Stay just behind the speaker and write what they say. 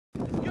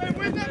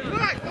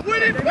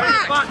Win it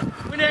back!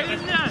 Win it!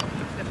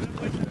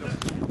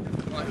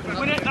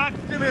 Win it, lad!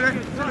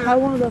 How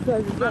one of the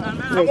players is that?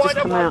 No, just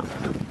come out.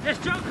 Yes,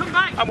 Joe, come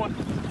back! Come on!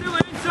 Do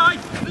it inside!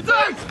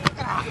 Inside!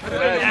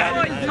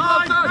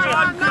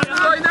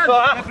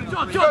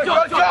 John!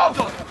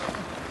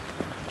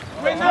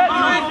 Win that!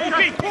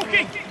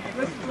 Walkie!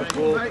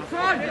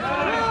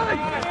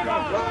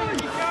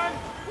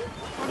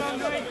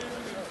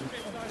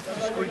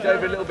 Squeeze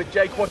over a little bit,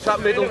 Jake. Watch that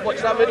middle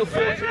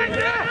forward.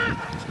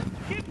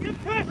 Keep the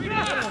pressure!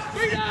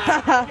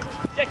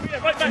 Jake,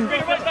 right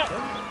back!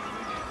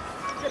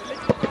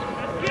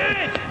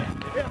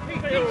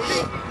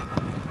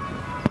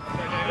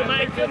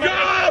 Go!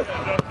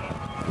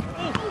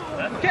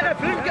 Get that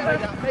blue, get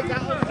that! Make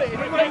that all fit in.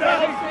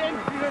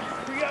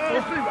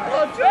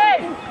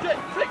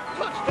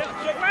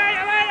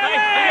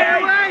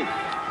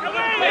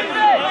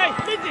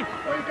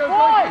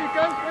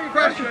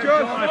 Pressure,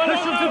 John.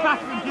 Push him to back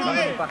and give him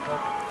the back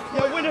off.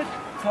 Yeah, win it.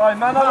 Time,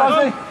 man,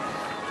 Ozzy.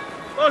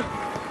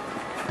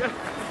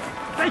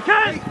 They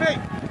can! Do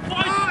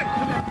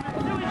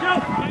it, Joe!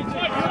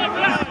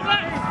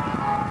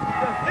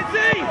 Let's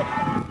see!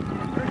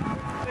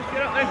 Let's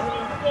get up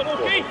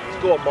there.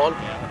 Go on, Mon.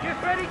 Get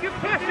ready, good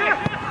pressure!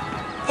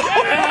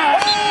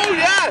 Oh,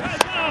 yes!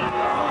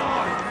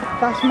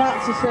 That's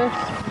Matt's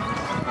assist.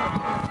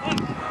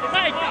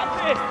 Hey,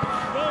 that's it!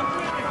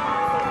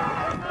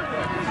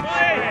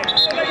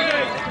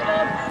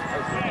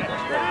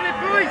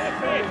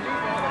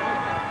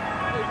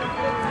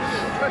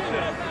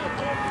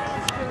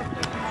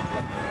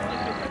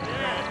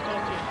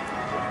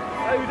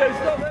 Hey, we don't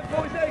stop that,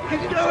 boys. Hey,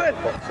 keep going.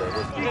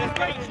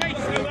 Great chase!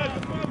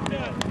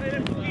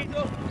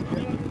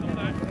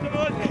 Come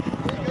on!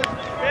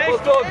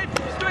 Well done.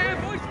 Straight in,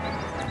 boys!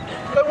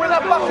 Don't win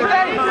that back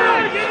again.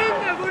 Get in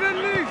there, we don't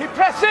lose! Keep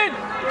pressing.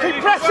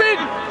 Keep pressing.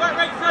 Work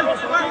rate, son!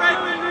 Work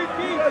rate!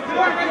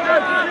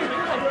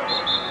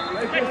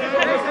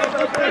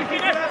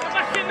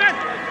 Back in there!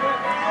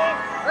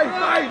 Hey,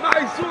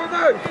 mate, sort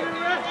them out.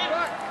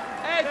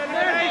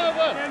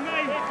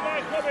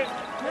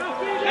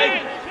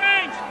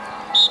 Change!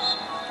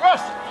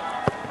 Ross.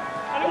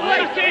 Away!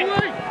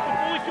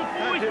 Good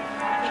boys!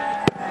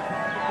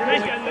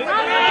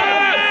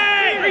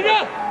 Bring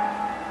up!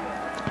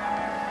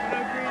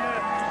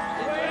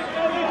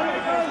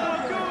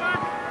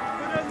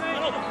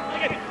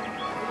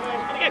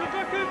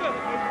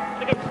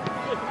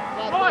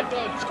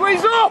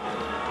 Squeeze up.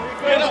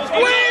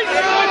 Squeeze!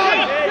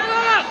 Get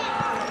up!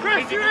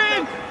 Pressure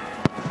in!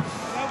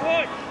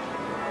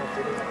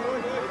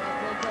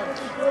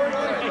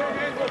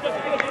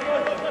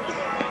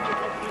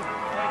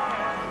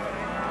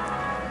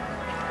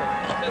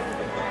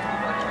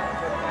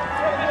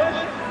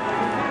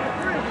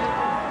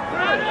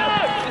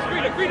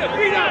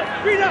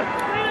 Green up!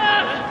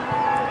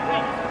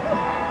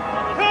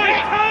 Time!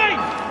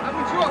 Have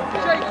a drop,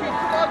 Jakey,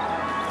 come on.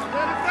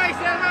 Turn the face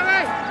there,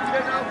 Harry!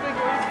 Get now, big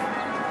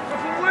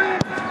win.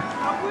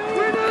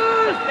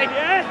 Winners!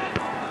 Yeah!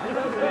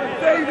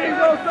 Davies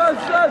on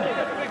Dunster.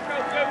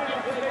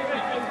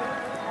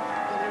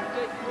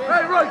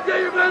 Hey, right, get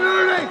your men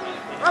early.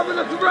 Have a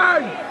look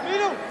around.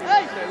 Middle!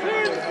 Hey!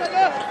 Turn the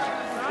center!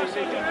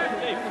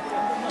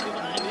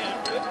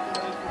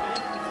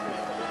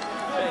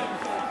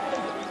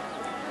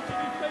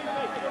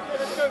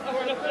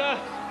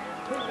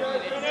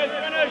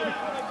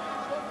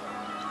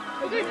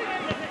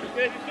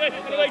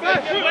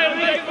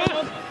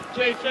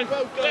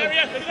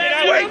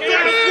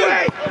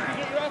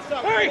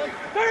 Hurry!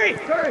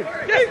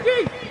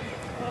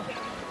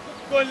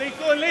 Go on,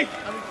 Lee!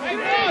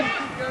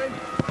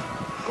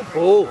 Good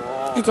ball.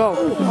 Good goal.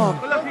 Oh.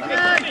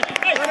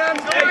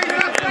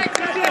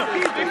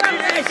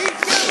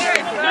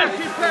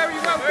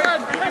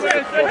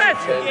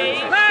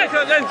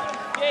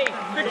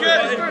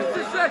 First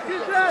to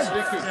second then.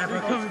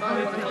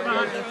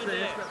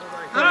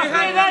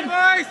 Then,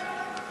 boys!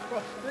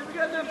 Leave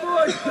again then,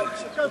 boys.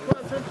 Go,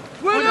 Carhampton.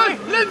 Willie!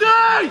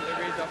 Lindy!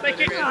 Make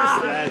it!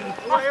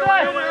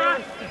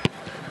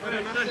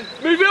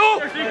 Move it up.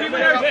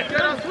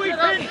 Get up,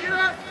 sweeping!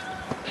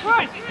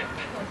 Right!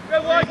 Go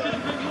wide,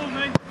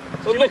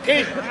 Unlucky.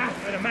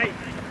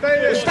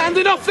 You're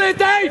standing off there,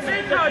 Dave.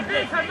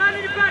 man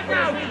in the back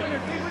now!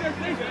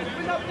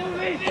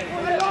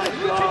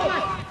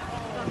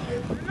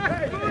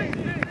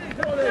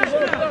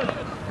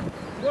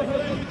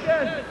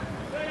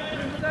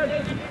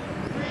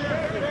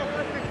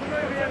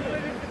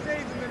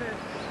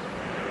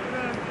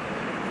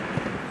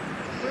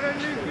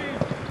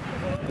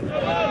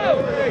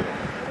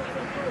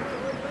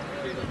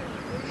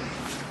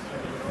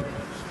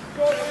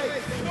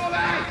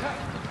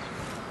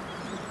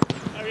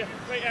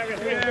 Great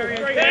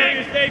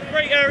areas, Dave.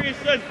 Great areas,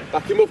 son.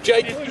 Back him up,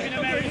 Jake.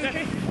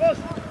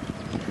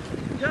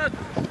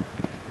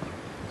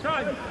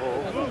 Time.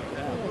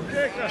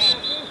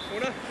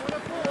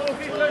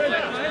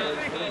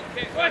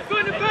 Right, foot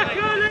in the back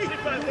early.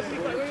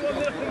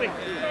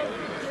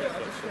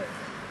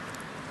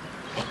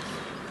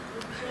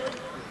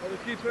 The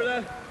keeper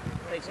there.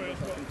 Right,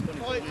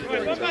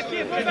 run back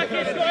in,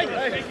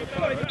 Scotty.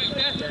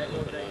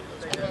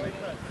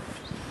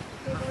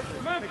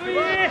 Come on, for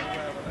you.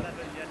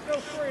 Go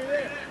free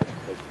there.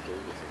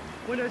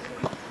 Winners.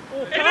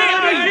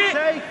 Unlucky.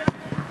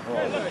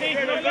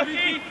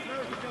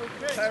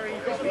 Terry,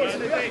 unlucky.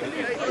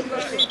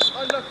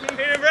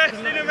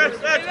 In a rest,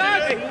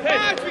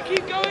 lads. We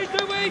keep going,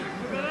 don't we?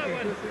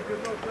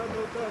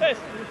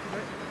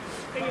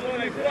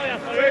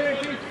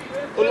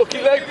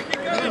 Unlucky leg.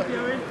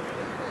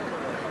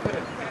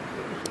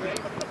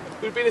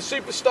 Would have been a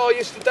superstar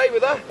yesterday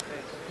with that.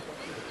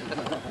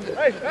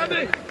 Hey,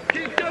 Andy,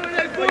 keep going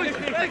there, boys.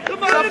 Hey,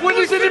 come on. Have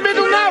winners in the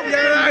middle now.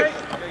 Yeah.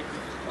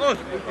 On.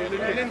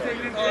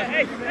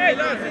 Hey,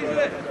 lads,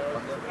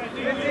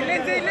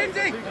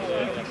 Lindsay.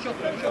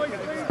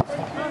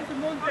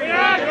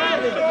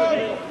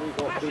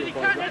 Actually,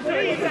 can't do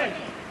easy.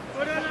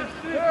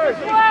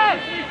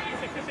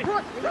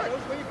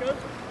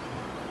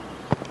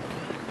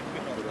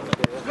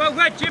 Well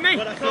read, Jimmy.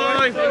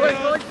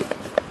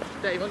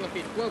 Dave,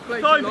 unlucky. Well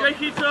played. Time,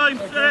 Jakey, time.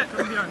 Set.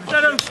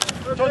 Shadow.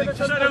 I don't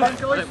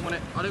want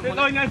it.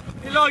 Line now.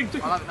 Line.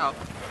 I'll have it now.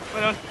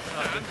 Well done.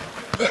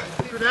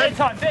 Bit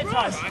time.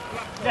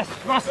 Yes,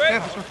 cross.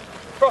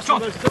 Cross on.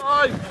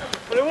 Time.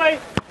 Put it away.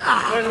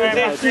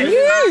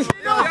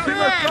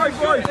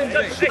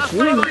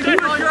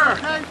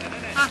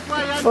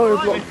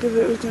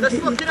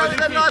 Let's look it over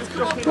then, lads.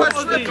 Come on, press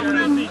it.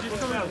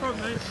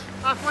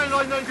 Halfway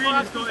line, no.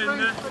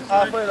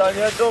 Halfway line,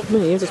 yeah, done. Me,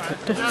 you just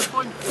picked it.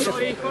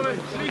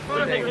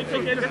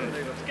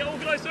 Get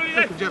organised, sorry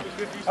then.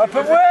 Up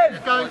and win.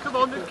 Going, come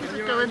on, keep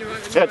it going.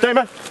 Yeah,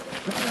 Damon.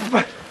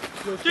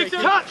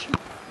 Touch.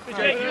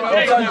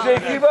 Well done,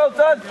 Jakey, well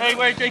done. Hey,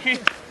 wait, Jakey.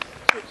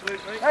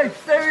 Hey,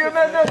 stay with your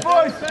men there,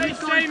 boys.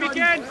 Same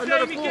again,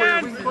 same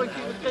again. We can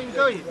keep the game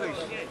going,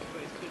 please.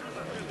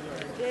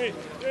 Good.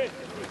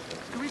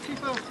 Can we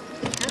keep up?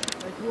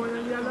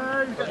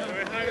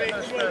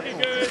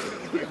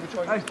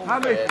 Hey,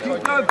 Hammy, keep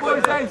going,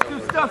 boys. Hey, it's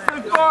good stuff so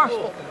far.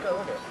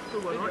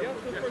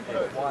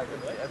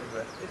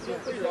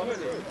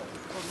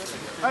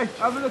 Hey,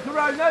 have a look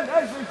around then.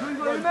 Hey, make sure you've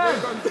got your men.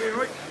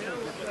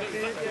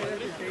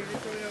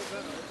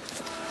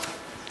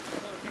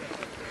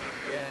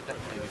 Yeah,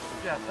 definitely.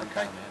 Yeah, it's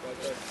okay.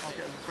 I'll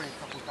get them free a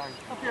couple of days.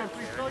 Okay,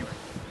 please, guys.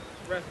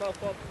 Rest up.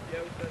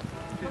 Yeah,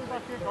 come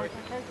back here, guys,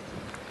 okay?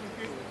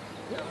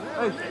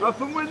 Hey, up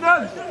and win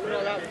then.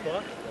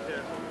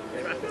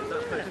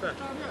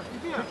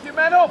 Pick your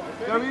men up.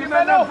 Go with your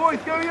men up, boys.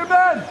 Go with your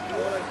men.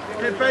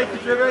 Get Baker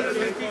driven.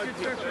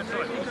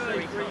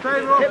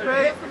 Taylor off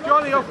feet.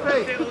 Johnny off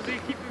feet.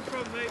 Keep in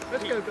front, mate.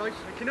 Let's go, guys.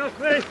 Making up,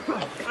 mate.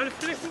 And a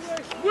flip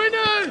away.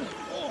 Winners!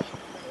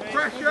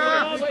 Pressure!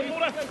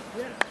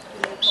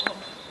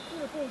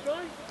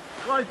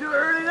 Right, do it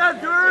early then,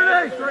 do it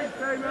early! Great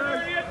day, man!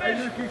 Hey,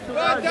 Lucy, so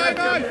Shout. Get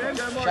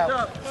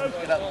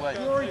out of the way.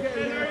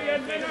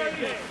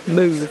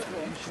 Move.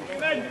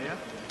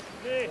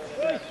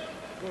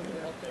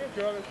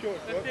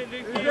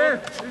 Who's there?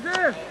 Who's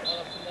there?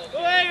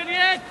 Away in the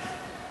end!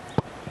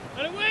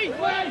 And away!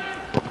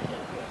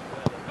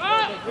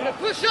 Up!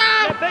 Push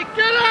out!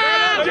 Get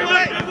out!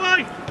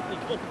 Away!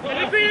 Get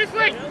it be this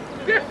way!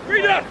 Get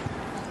freedom!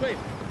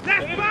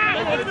 Left back!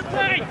 Over the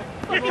play!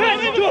 You can't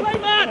leave the play,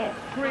 man!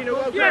 Greener,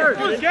 well Yes,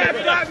 done! good. Get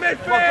that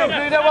midfield!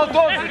 Well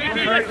done!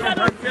 Good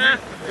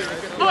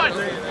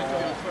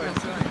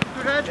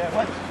head!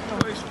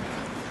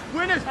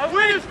 Winners!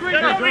 Winners,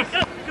 Greener!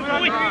 Good boy,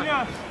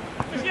 Greener!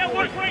 Let's get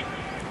one quick!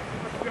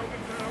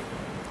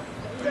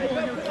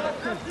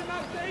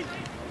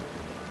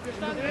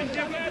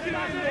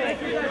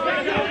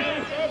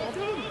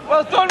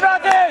 Well done,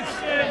 Radis!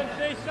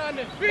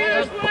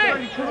 This way!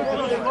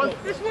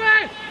 This way!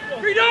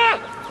 Greener!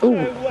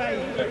 Ooh.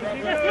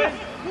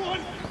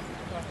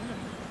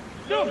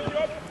 No!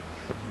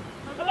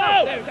 Hello!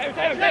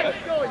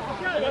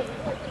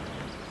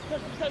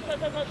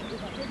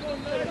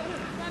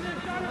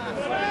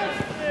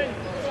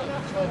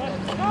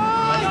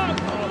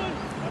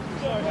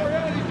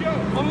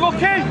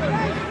 Unlucky!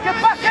 Get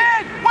back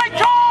in!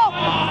 Wake up!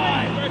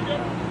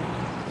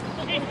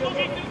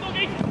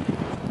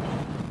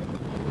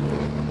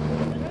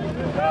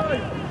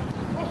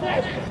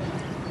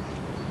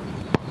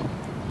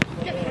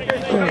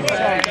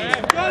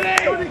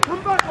 Johnny,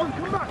 come back on,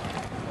 come back!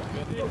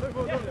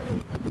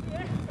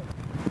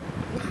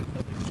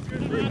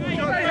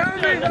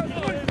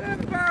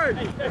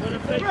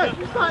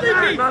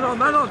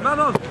 Man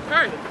on!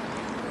 Hey!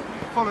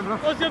 Follow me.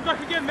 Let's go back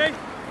again, mate.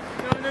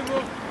 No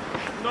more.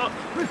 Not.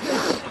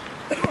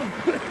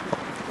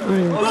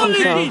 Come on,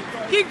 Lindy!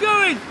 Keep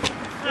going!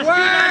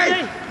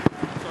 Wait!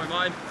 Sorry,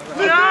 mine.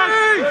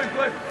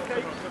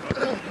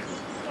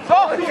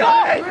 Stop!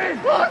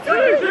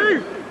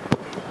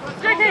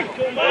 Jakey!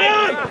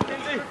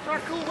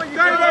 Tackle when you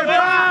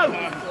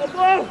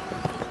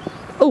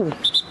Oh.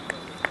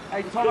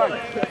 Hey, Tomo.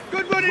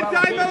 Good running,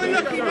 Damo.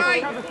 Lucky,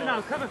 mate.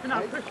 Cover for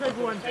now. Push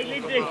everyone. Hey,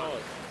 Lindsay.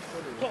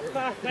 Top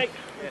pass, mate.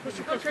 Push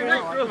across the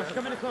right.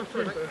 Come in across.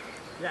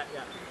 Yeah.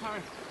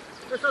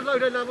 Let's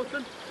unload in,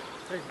 Hamilton.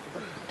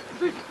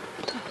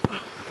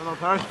 Come on,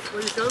 Parry.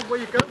 Where you go? Where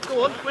you go?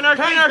 Go on. Winner,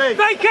 winner.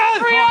 Bacon!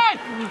 Free in!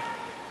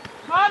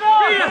 Come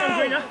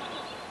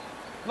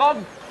on!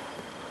 Long.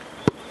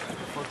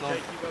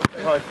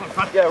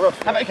 Yeah,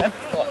 rough. Have it again.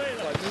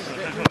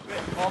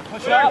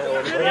 Push up.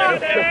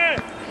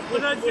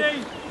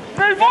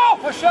 Move more.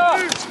 Push up.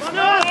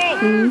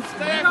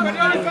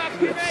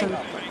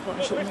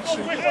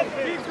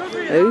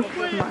 Who?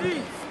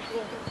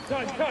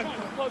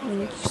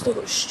 You've still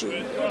got Stu.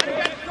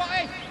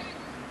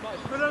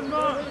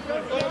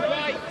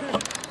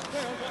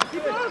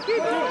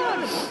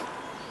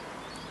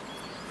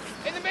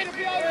 In the middle,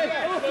 be over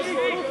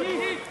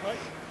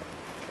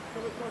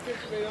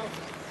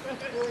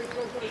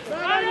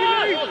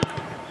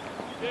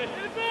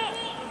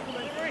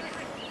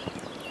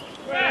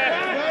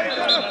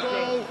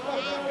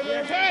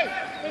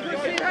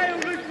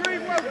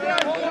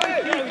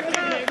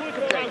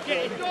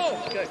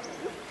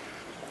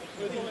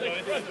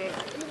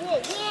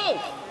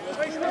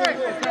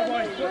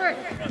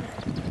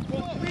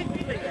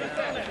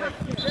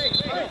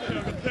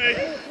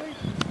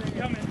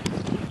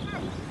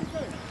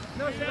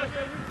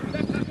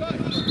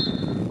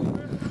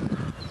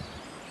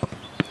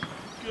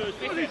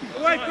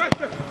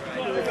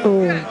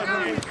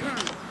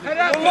Head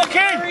up, look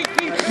in!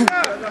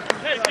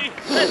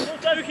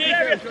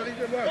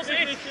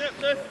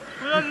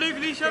 Well done, Luke,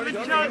 at least having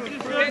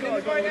chances.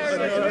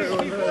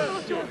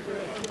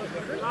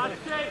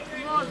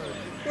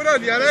 Well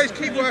done, Yellows.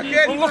 Keep working.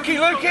 Unlucky,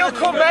 Luke. He'll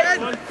come,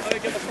 mate.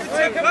 Take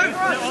him over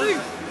us,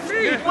 Luke.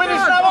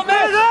 Winners now on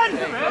there, then.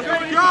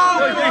 Go!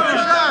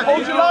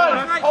 Hold your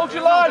line. Hold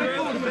your line.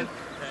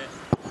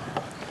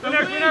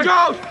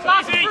 Go!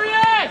 Last 3 in!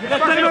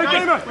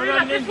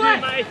 This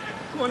way!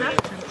 Come on, now.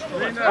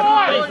 There he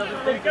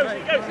goes.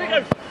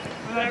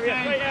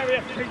 Great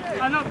area.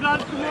 And up,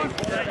 lads, come on.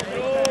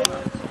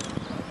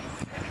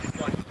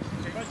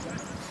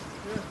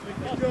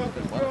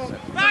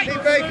 Right!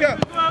 Keep Baker.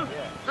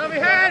 Have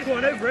your head! Go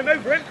on, over him. Let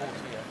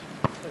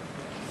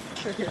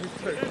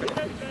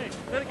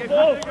it go.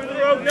 Ball.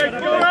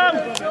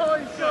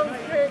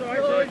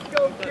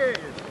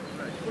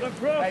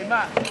 Hey,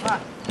 Matt,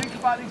 think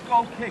about these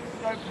goal kicks.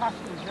 Don't pass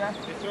them, yeah?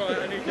 It's alright,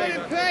 I need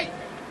to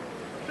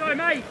Sorry,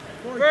 mate.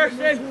 First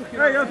in.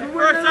 Hey, you're from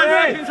first and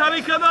seconds,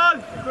 Harry, come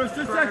on. First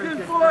and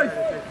seconds, boys.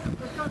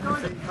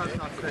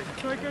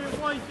 Try to get it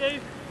wide,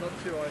 Dave.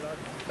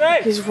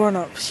 His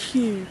run-up's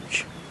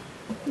huge.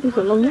 He's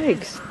got long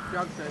legs.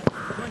 Like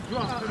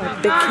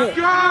big kick.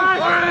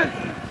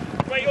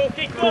 Wait, your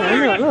kick. Oh,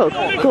 look.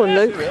 Go on,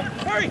 Luke.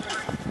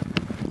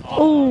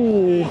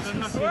 Oh.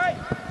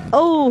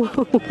 Oh.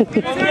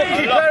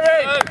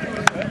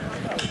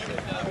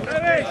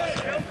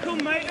 Come,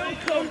 mate,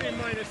 come.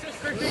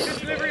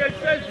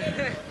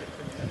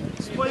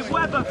 Boy,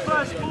 Webber,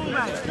 first ball,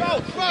 mate.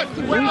 Thank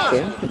you.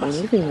 I'm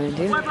living around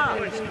here.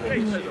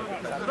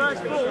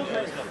 First ball.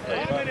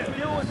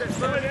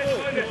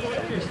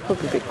 It's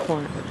probably a bit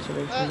quiet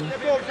actually.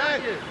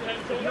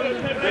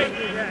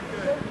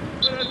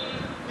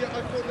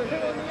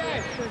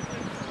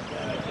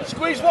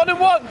 Squeeze 1 and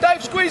 1.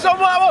 Dave, squeeze on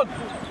that one.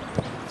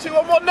 2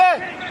 on 1 there.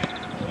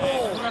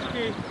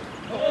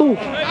 Ooh.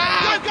 Go!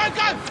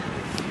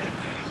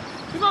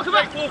 Come on,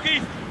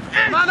 Porky.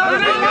 Man on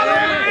it,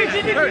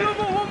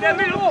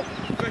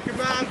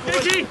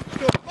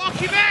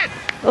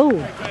 Oh.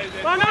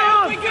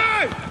 We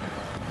go!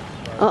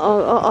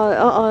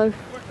 Uh-oh.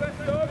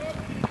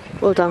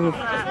 Well done.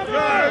 Well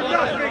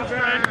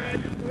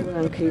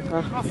done,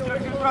 keeper.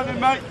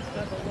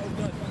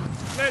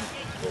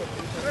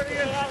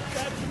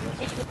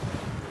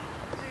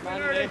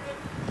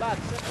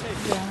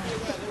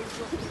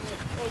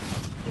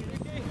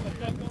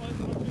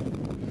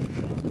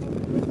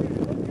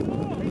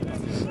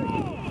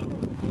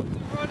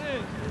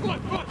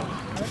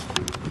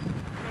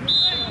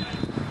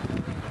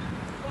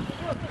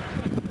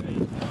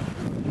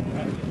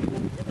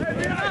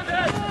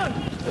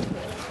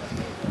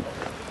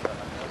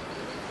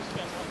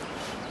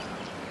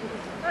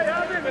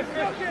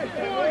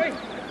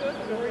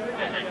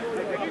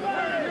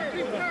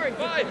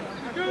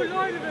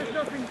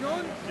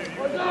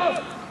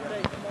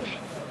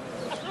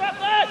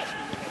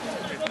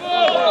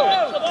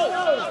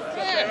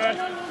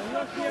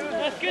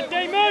 That's good,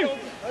 Damo.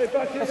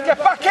 Let's get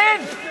back in.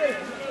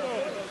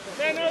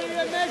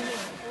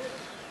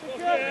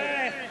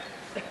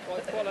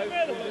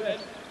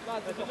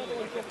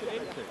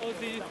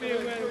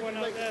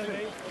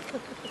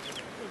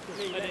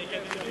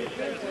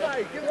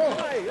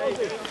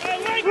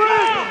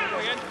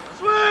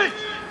 Switch!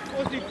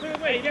 Let's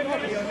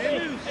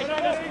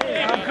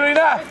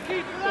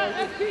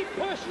keep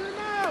pushing him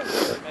out.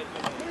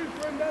 Move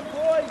for him then,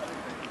 boys.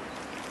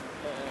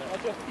 Is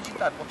your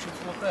dad watching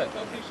from up there?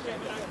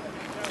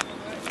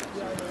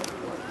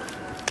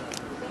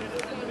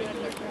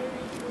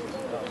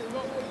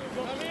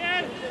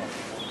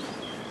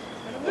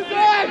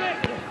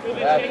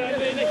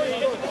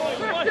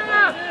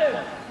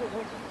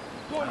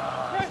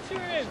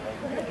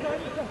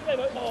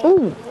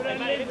 Ooh.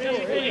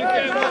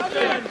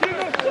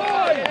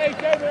 Hey,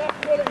 Jamie, that's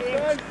quality.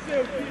 Stand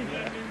still,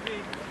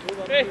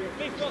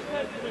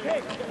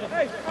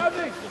 Hey,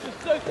 Andy, just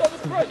take on the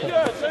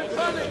pressure. Don't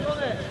panic on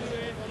it.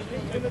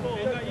 In the ball.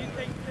 You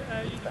think.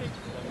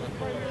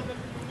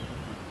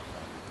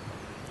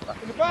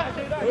 In the back.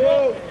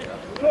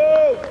 Go.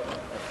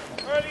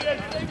 Early then.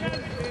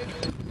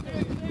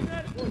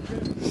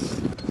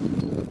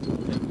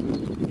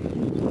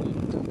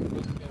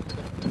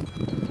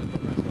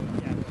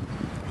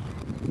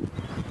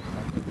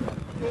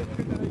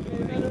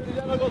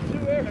 I got 2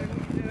 here.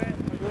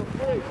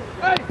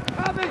 Hey,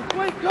 Abby,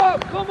 wake up!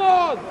 Come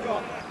on!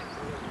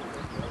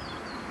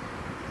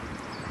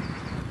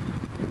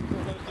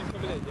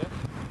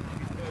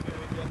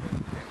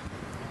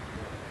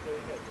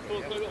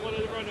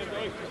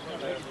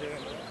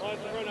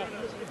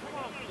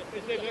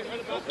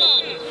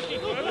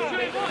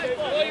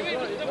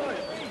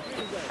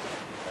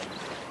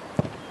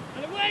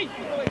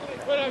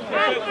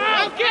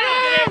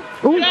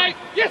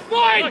 Yes,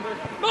 mine!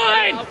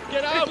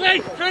 Get out!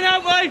 Turn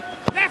out, mate!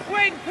 Left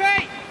wing,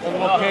 Pete!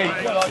 Unlucky.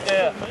 Good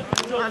idea.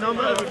 Man, I'm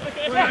over.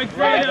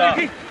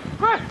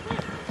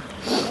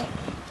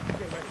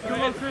 Come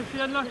on, Chris,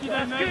 you're unlucky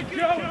then, mate. Good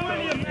job,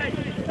 William, mate.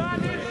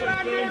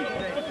 Stand in.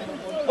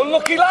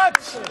 Unlucky,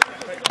 lads!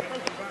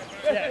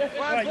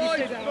 Right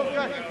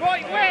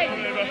wing!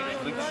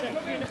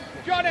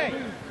 Johnny!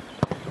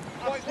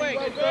 Right wing.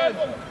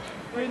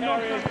 We're not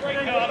going to break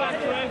the back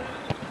to him.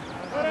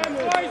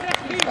 Boys,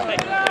 let's keep it up!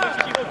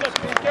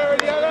 Gary,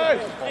 the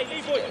others! Hey,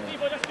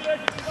 Leroy, that's the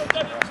urgency. Well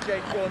done.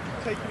 Jake, go on,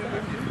 taking him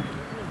with you.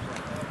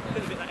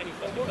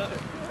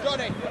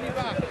 Johnny, on your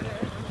back.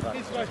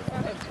 He's right.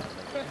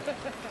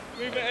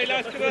 Move it, hey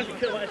lads, come on.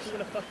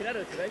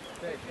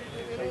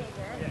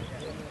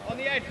 On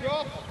the edge,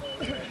 Ross.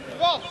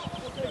 Ross!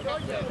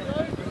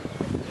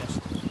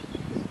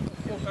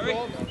 Sorry.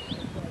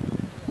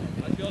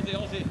 That's the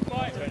Aussie.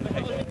 Right.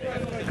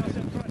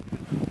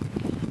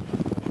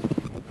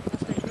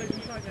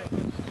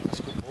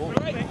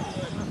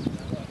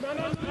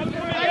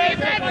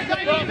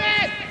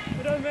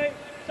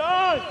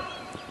 No.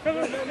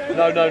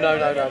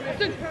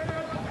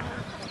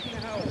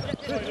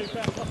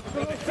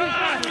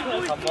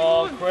 Come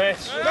on,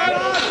 Chris. Oh,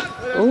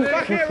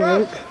 careful,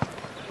 Luke.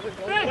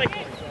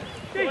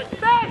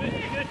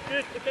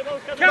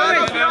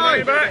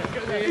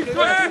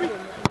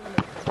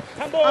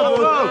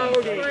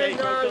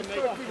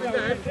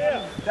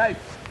 Dave,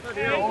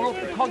 all up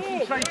the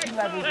concentration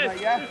levels,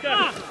 mate, yeah?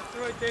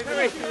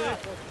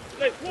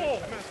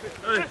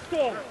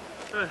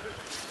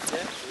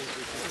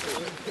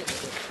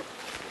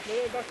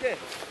 Back here.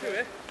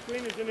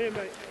 Cleaners in here,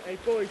 mate. Hey,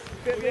 boys,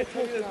 a bit more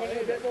talking, a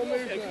bit more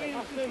movement.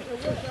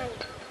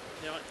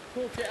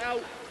 Talk it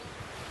out.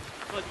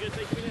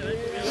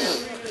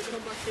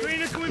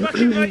 Greener coming back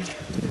in, mate.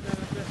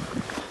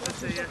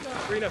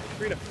 Greener.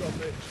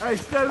 Hey,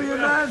 steady your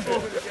man.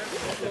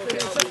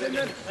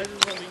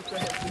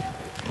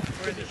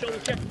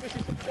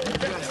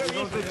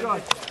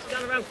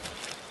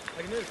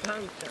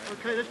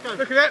 Okay, let's go.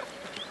 Look at it.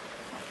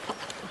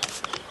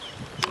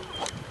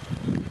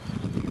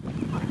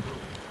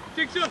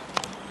 Jigsaw.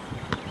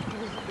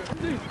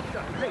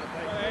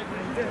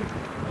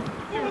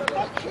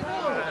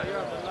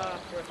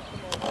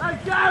 Hey,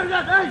 go!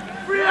 Hey,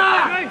 free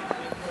up!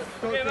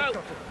 Get him out.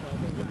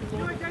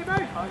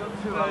 I got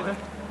 2 out there.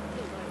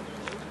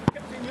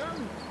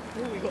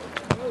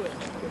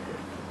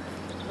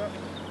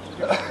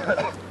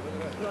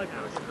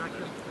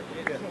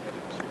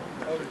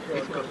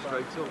 He's got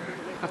straight up.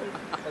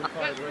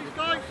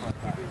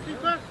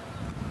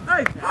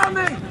 Hey,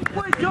 Hammy!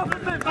 Wake up a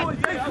bit, boys!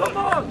 Hey, come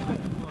on!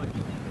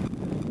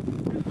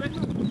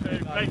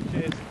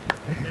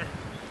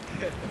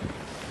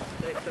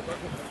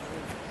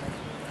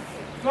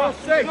 Cross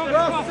 6! Come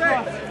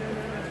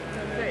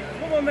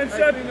on then,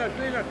 Seb!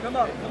 Cleaner, come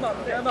up,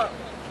 get him up.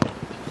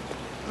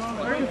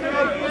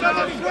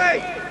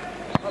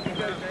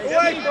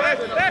 Away,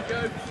 left!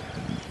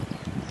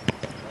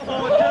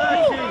 Oh,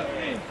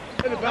 dirty!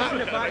 In the back.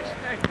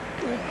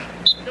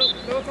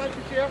 No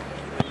advantage here.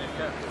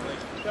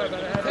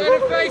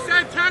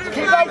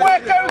 Keep that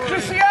work going,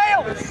 Chrissy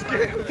Hale!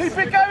 Keep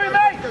it going,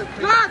 mate!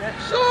 Lad,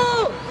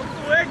 sure!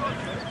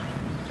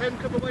 10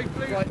 come away,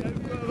 please.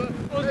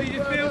 Ozzy, you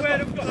feel where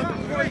they've got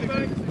them right,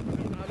 mate?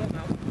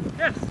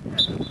 Yes!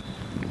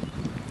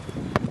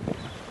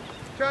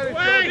 Charlie,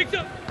 Picked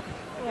up!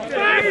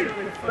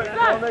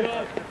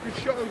 good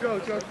shot on goal,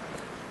 John.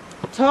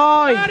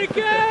 Tie! Gotta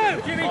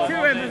go! Give me 2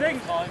 him, I think.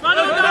 Run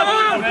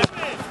on!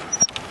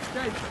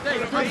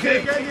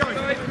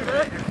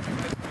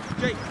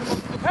 Jake, come on.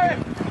 Hey!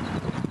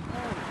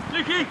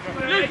 Lukey!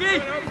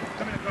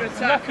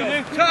 Turn!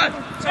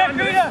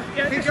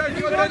 Keep going,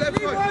 you got to go left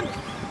side.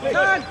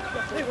 Turn!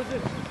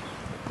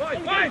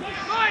 Fine!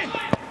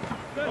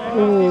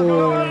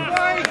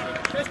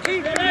 Let's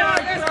keep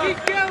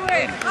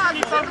going!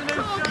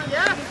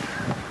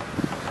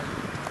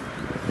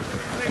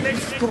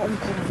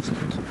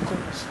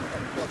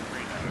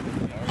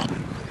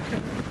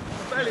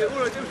 Elliot, all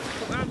I do is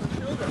put my hand on the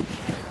shoulder.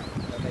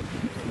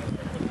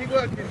 Keep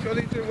working,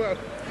 Johnny, do well.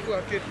 Keep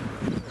working.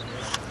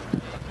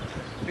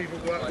 People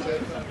work with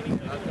it.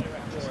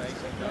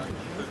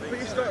 Put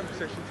your starting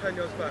position 10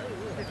 yards back.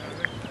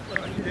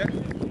 Yeah?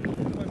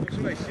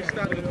 Space, just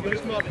stand up. You're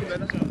just marking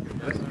there.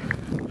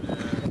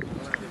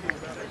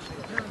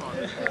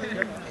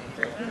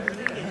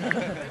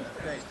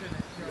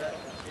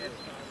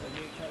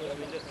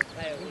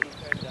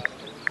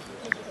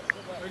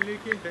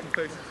 Luke, then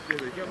closer to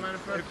Jimmy. Get a man in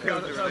front of the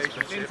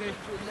relationship.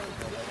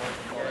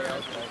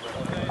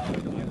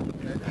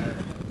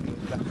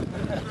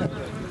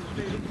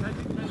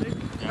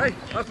 Hey,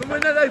 up and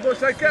win that, though, boys,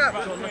 that gap.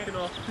 I'm looking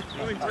off.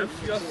 Go into it.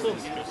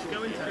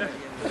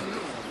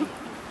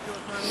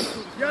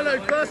 Yellow,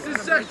 first and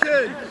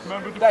second.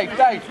 Dave,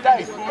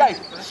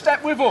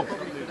 step with them.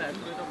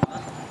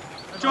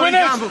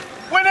 Winners!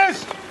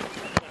 Winners!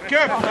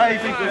 Good,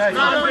 Dave.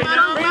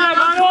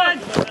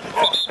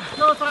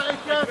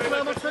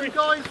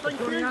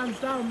 Hands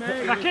down,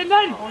 mate. Back in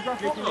then!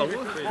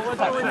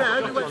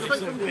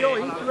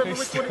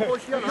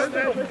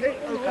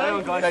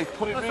 Dave,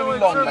 put it really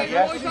long, mate,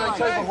 yeah? It's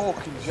over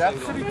Hawkins, yeah?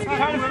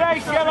 Kind of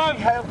face, yellow!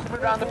 Hale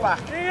coming round the back.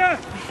 Here!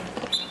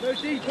 Go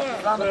deeper!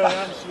 Round the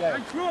back, yeah.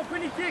 And drop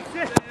when he takes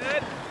it!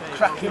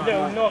 Cracking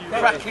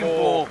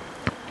ball.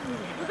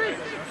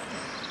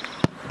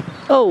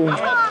 Oh.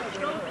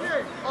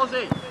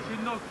 Ozzy!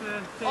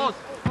 Oz,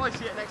 I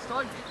see it next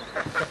time.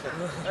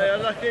 Hey,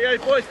 unlucky. Hey,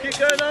 boys, keep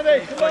going,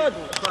 Amy. Come on.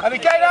 And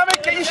again, Amy,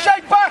 get your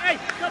shape back. Hey,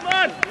 come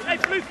on! Hey,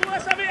 blue for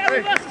us, have it,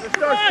 every Let's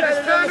start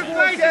Let's turn the the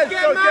faces, faces, get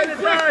start man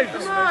getting quick! time.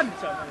 Come on!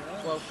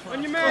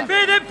 On your man!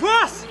 Beat it,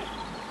 plus!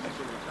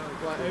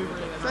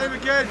 Same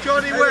again,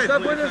 Johnny win.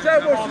 That winner's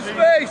out, watch the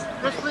space.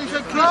 Let's please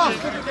and cross!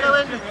 Keep it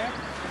going!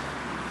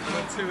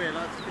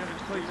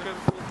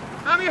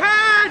 Have your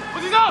hand!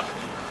 Put it up!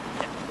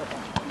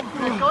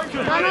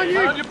 Down on you!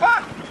 On your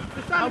back.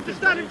 Just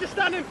stand him!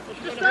 Stand him!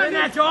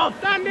 Job!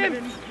 Stand him!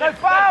 No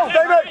foul.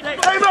 David,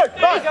 come back.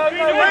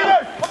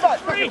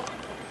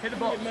 Hit the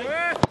bottom, mate.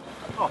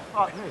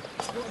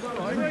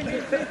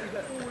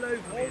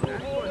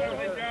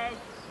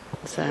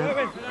 So.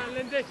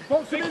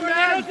 Box him in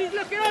there! He's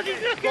looking! Box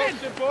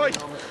it, boy.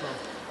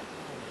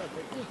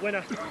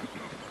 Winner.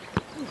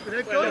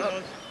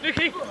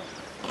 Lucky!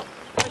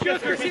 Sure,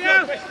 Chrissy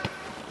now!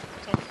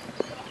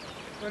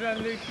 Well done,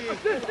 Lucy.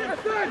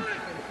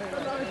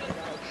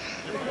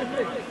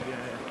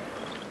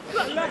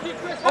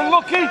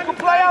 Unlucky. Good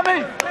play, Amy.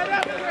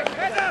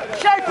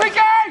 Shape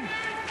again.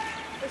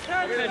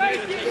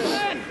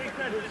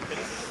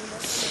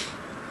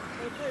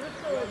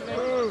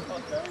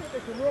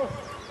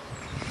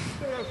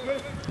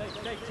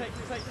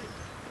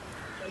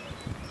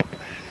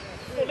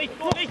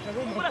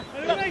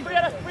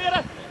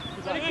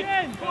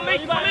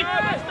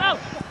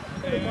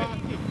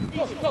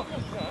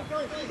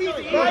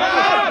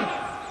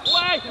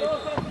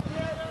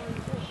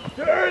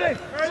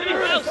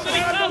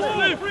 Silly fouls,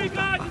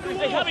 blue!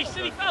 Hey, Harry,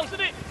 silly fouls,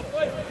 isn't it?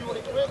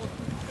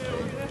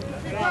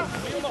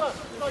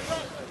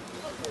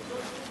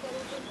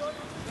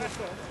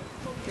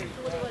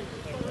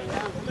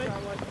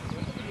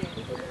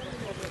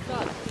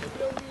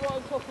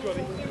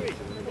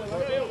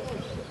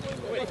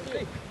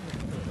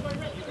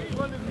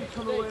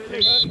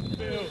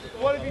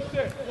 One of you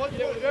sit.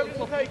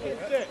 Whoever's taking,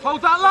 sit.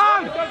 Hold that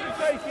line. Doesn't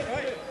take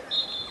it.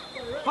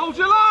 Hold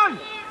your line.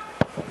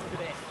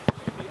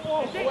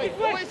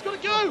 It's got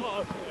to go!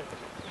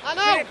 I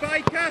know!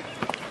 Baker!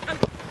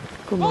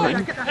 Come on.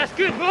 That's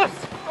good, boss!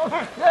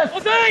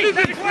 Ozzy!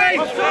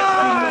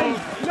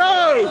 No!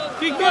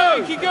 Keep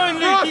going,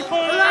 Luke! Keep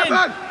pulling it in!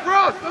 11!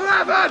 Cross!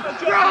 11!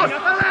 Cross!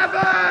 11!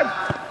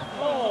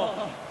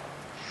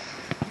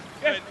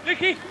 Yes,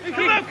 Lucky!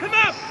 Come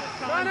up!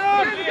 Run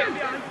on!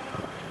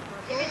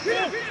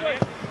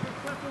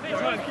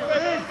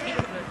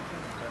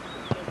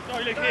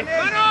 Sorry, Lucky!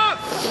 Run up!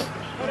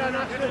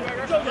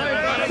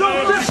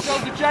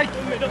 Shoulder, Jake.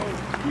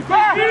 You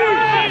back!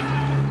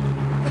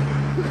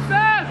 Well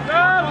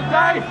done,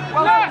 Dave.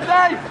 Well done,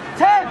 Dave.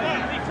 10.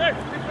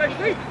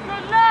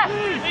 Good left!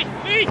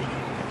 Lead!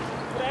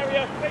 Good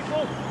area, great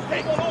ball.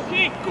 Great ball,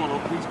 Hawkey! Go on,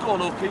 Hawkins. Go on,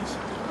 Hawkins.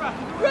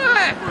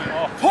 Ref!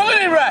 Pull it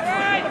in, ref!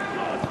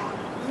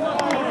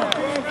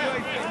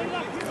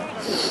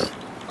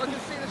 I can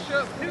see the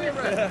shirt.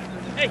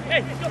 Hey,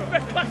 he's got the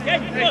ref back, hey,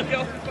 come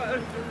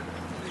on!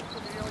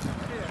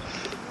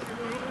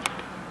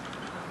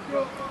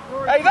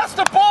 Hey, that's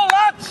the ball,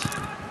 lads!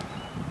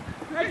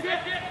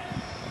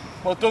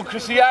 Well done,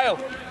 Chrissy Hale.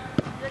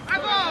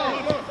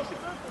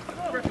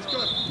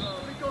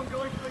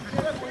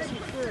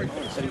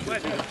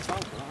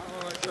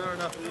 Fair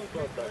enough.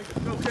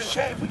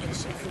 Shit, we can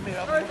see from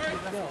here.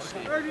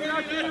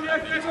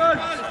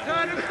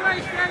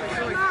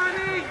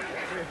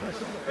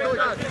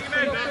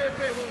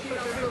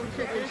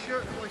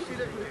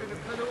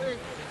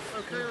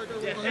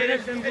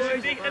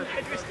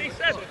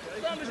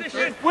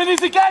 Win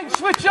this again,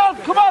 switch on,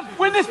 come on,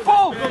 win this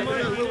ball!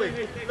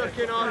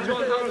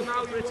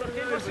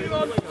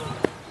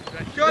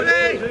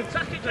 Johnny!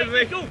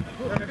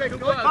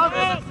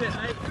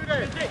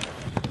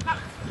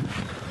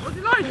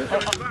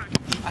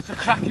 That's a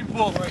cracking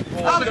ball. No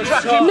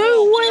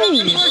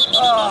way!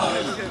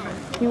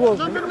 He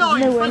wasn't.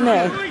 Nowhere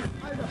near.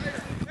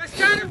 Let's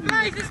turn the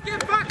place, let's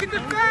get back in the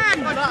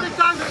bend! Put it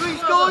down,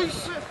 please,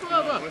 guys.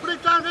 Put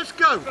it down, let's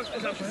go.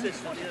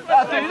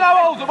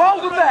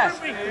 Hold them there.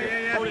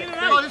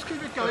 Right, let's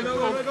keep it going.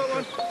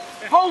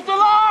 Hold the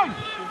line.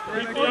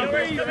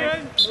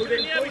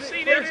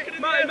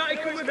 Matty,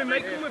 come with him,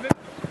 mate, come with him.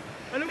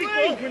 And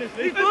away!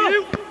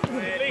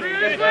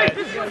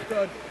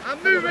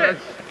 And move it!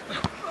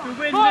 We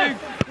win, Luke.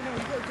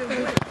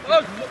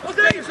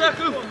 Stay in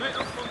circle.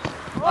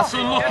 That's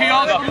unlucky,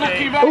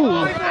 unlucky,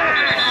 mate.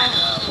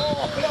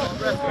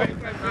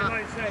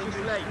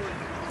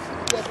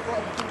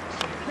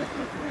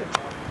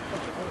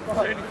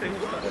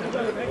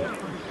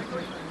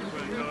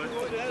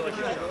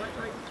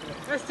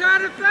 Let's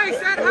turn the face,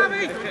 then,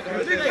 Hammy!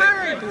 Big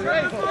Harry!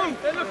 Turn the ball!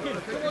 They're looking!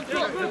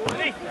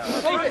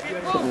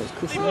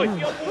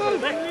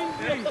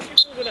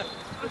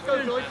 Let's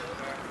go, Joyce!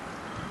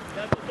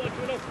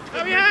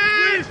 Hammy,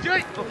 hands!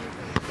 Jake! Come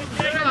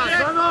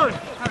on!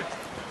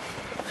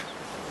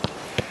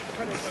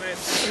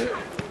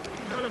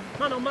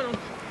 Man on!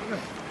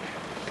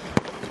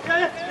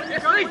 Yeah!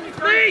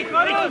 Lee!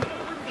 Well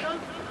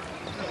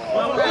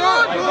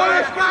done,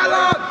 boys! Well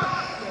on!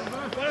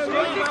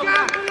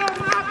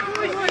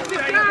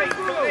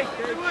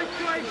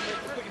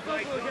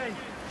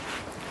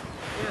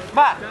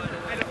 Matt,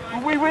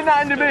 when we win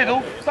that in the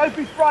middle, don't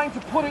be trying to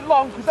put it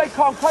long because they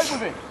can't cope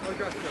with it.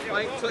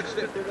 I ain't touched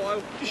it for a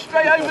while. Just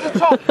straight over the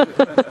top. You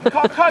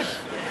can't cope.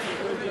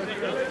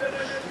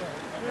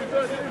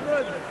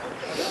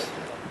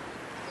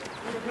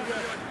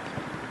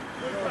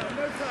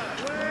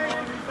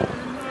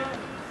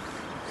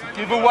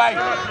 Give away.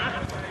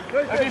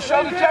 Have your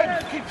shoulder,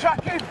 James. Keep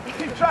tracking.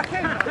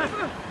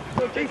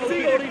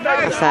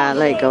 That's out,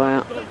 let it go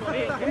out.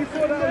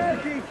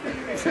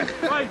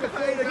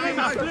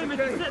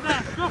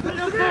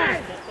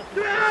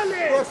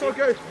 Cross, I'll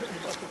go.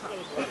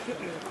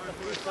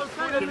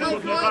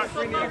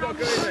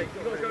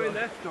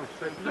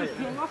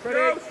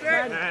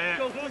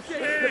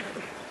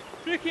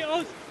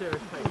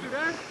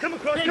 Come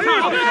across.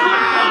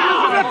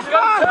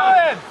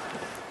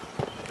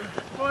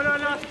 I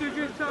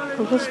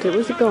lost it,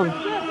 where's it gone?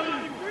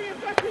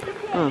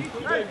 Oh.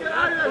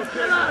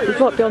 It was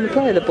right behind the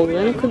player, the ball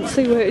then, I couldn't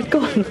see where it had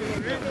gone.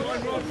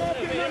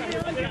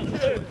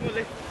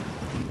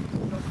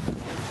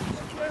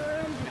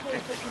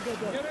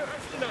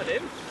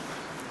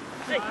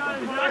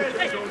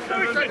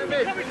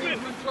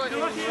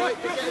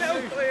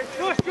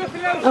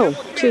 Oh,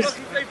 cheers,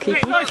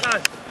 keeper. No,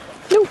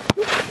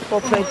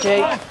 well played,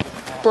 Jake.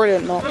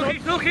 Brilliant knock.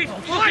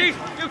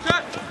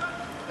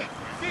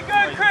 Keep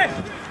going, Chris!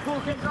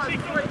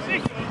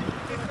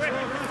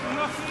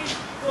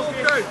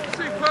 Okay,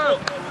 superb.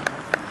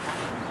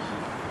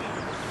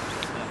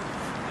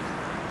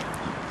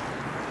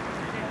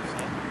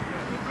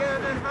 Keep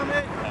going then,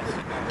 Hamid.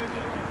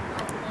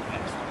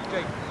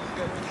 Jake,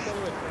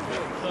 follow it.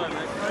 Sorry,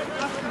 mate.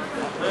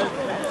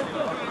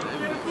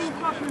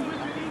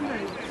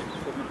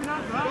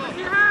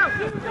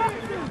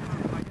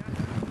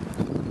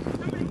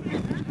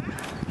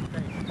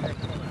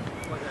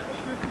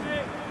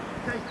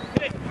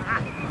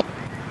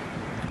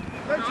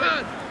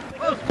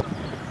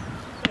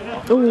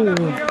 Ooh.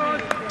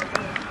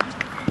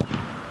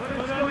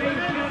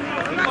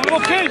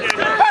 Looking.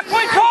 Back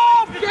we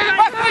come.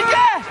 Back we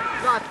get.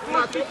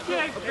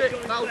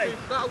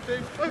 That'll do.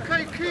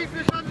 Okay, keep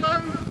this hand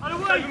low. And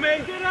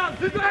away! Get out!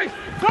 To base!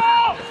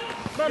 Top.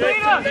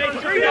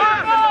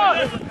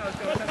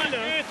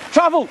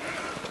 Travel.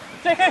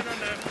 Take it!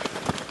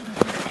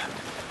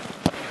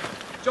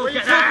 Joe,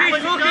 get Talkie!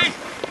 one more.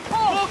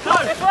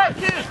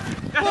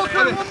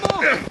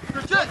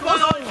 Reject, come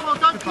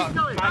on, keep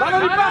going. Man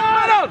on your back,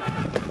 man on.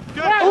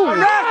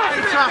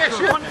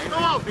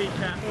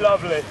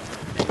 Lovely.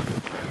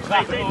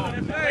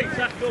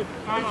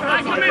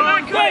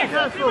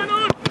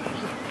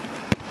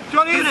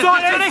 Johnny,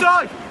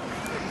 inside.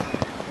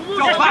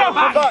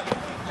 Back.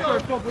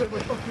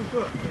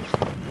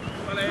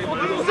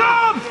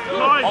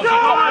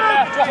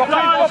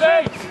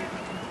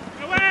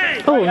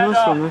 Oh,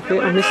 nice one,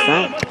 Matthew. I missed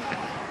that.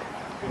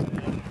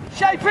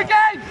 Shape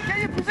again. Get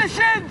your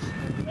positions.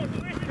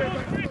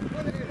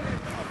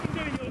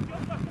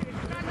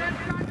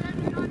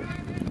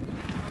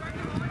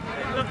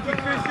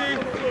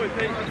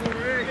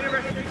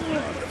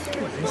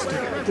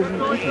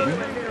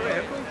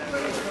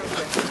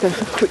 Don't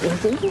have quick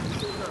ones, isn't it?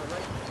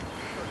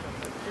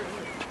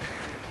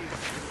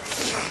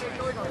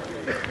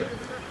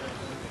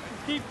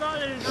 Keep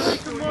fighting,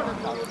 some more.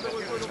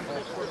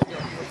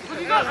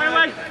 What you got?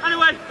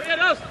 Anyway, yeah,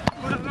 those.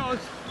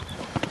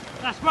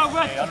 That's well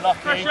worth.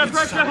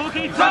 Pressure,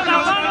 Hooky.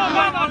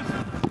 Man on.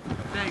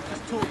 Dave,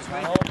 just talk to me.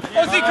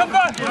 Ozzy, come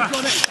back.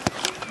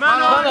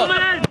 Man on, come in.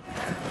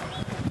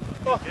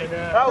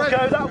 That'll go.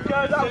 That'll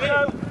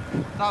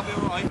be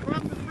alright.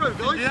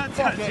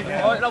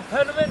 Alright, I'll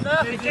pen them in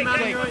there.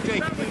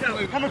 Jake,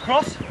 come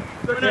across.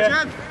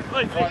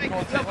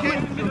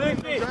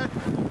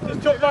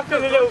 Just tuck back in a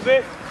little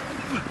bit.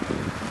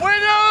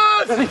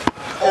 Winners!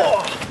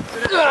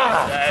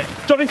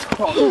 Johnny!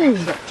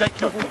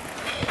 Jacob.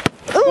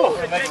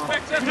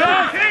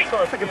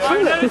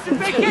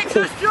 Big kicks,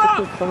 let's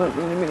drop! Come up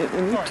in a minute,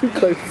 then you're too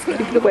close.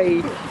 Keep it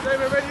away.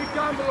 Ready to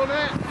gamble on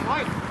it?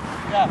 Right.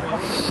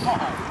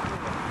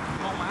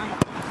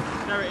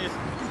 There it is.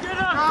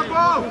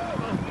 Gamble!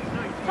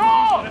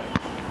 Go!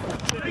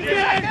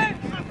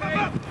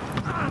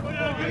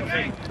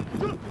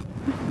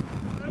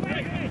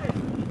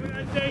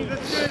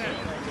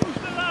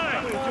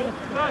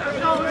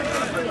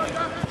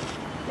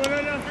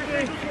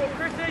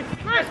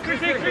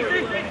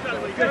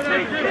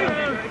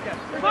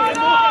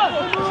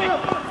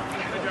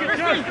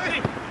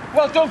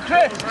 Well done,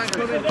 Chris!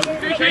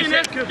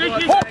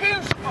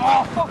 Hawkins!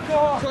 Oh, fuck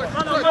off!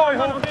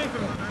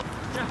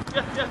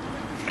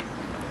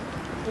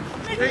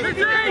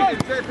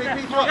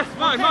 Yes,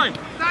 mine!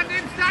 Stand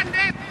in!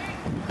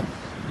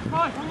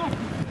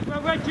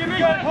 Where, Jimmy?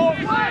 Hook!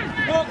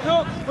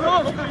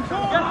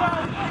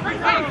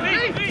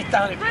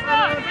 Down it!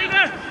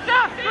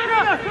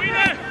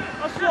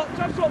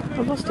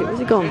 I've lost it. Where's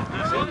it gone?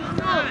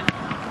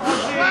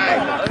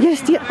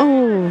 Yes, dear.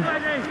 Oh.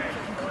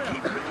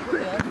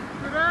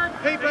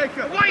 Hey,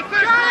 Baker!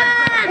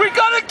 We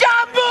got a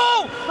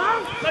gamble!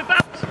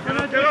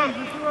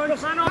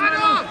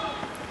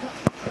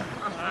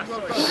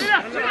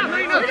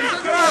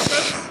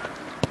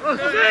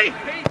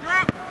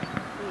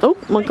 Oh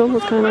my God,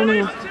 what's going on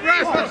here?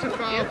 That's a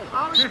foul.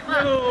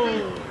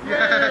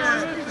 Yes.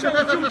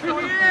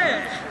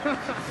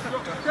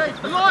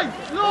 Line!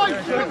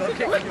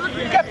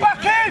 Get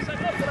back in!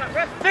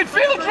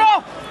 Midfield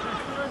drop!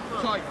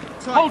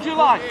 Hold your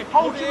line.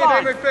 Hold your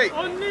line.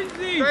 On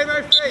Lindsay! You're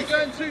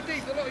going too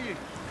deep, a lot of you.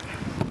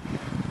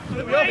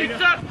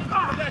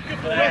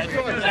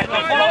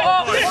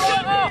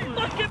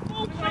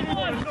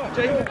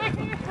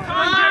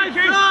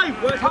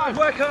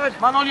 Work hard.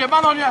 Man on you.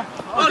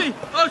 Ozzy.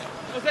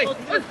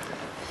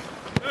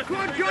 Come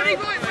on, Johnny,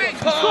 right wing.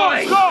 Score.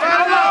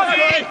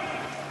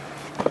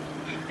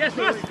 Yes,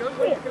 Russ!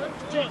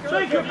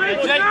 Jake,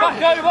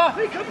 back over.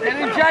 Get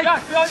in, Jake.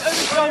 Over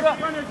shoulder.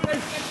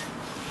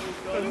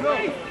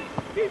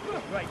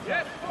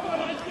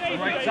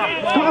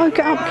 Oh,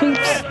 get up,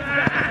 keeps.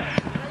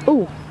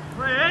 Oh.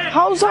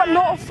 How's that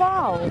not a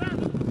foul?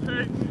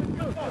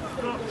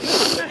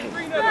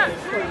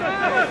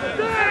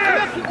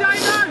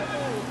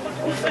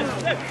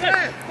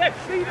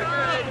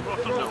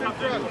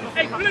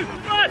 Hey, Blue,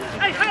 come on!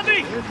 Hey,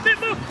 Hammy! Bit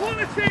more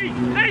quality!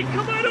 Hey,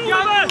 come on, all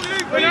of us!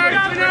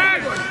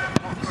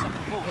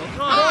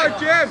 Alright,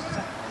 Jim.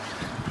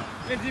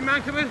 Lindsay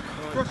man coming.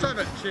 Cross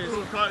over. Cheers.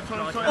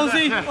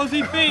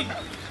 Ozzy beat!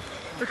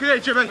 Look at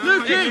it, Jimmy.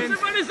 Lukey!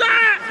 What is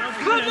that?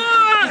 Come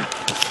on!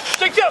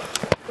 Take up.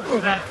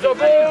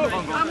 Double.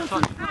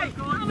 Hey,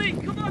 Hammy,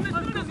 come on,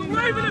 let's put us all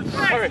over the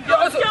place!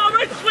 Get our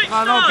red switch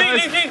now!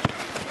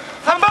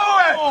 Handball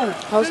it!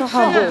 How's that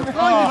handball? I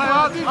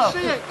didn't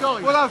see it,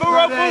 guys. Well, full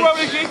roll,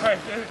 Nicky.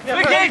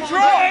 Nicky,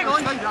 try!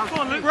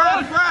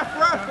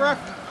 Ref.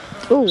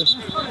 Oh.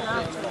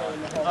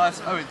 Nice,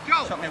 Owen.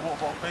 Chuck me a water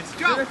bottle, please.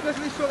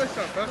 Let's sort this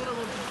out first.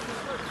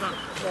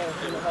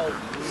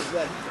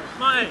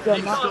 Marty,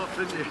 hey,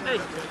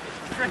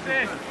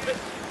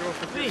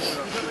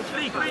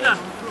 Lee, Greener.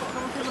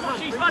 Watch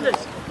these runners.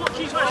 Watch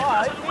these runners.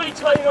 That's the way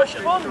to push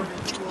them on.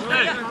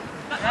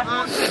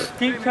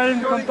 Keep telling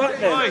him to come back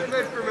there.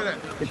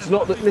 It's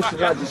not that, listen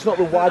lads, it's not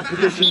the wide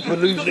position for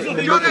losing it in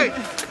the middle.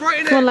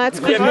 Come on, lads,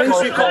 quick. Yeah,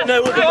 because you can't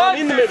know what the man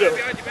in the middle.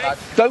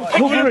 Don't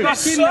cover it.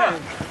 Back in there.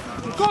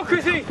 Go on,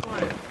 Chrissy.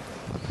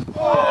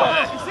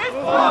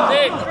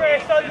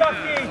 Chris,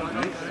 unlucky.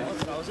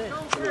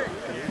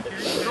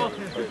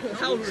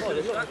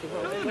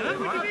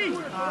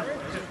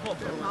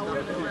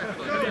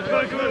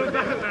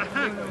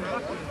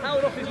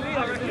 Held off his knee, I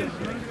reckon.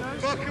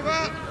 Fuck him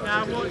up.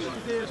 Now watch.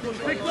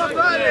 Pick up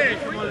early.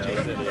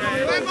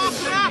 Let him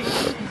off up.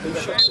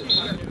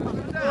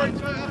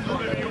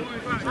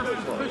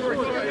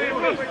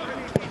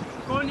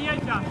 Go on the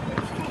edge, Dan.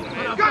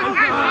 Go,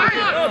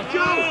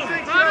 Joe.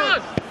 6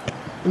 yards.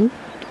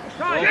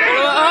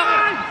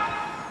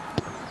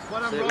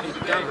 Well done, Ross.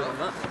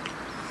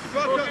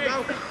 Rock up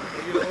now.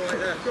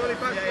 Johnny,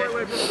 back right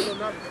away from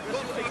that.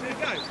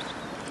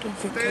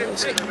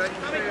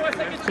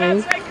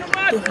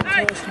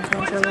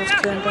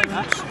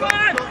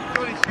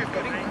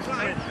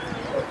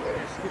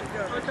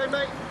 Okay,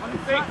 mate.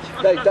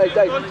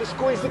 Dave, just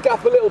squeeze the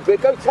gap a little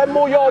bit. Go 10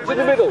 more yards in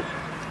the middle.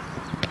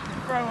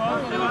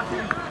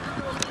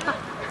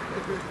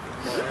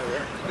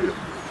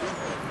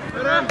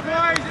 Well done,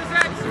 boys. It's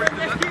excellent.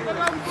 Let's keep the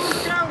long ball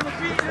down. We're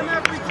beating them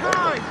every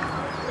time.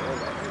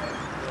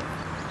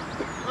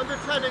 Under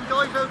 10 and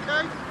guys,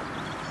 okay?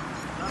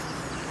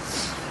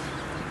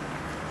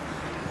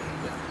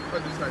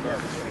 Under 10, yeah.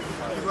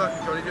 Good work,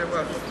 Johnny. Doing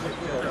well.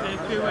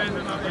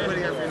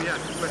 Winning everything, yeah.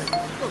 Winning.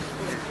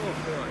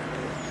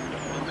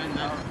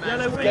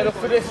 Get up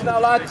for this now,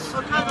 lads.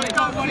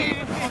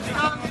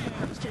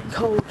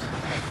 Cold.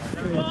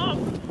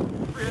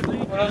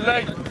 Well,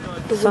 leg.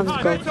 The sun's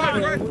gone.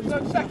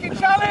 Second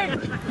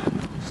challenge.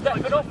 Step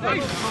it off,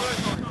 mate.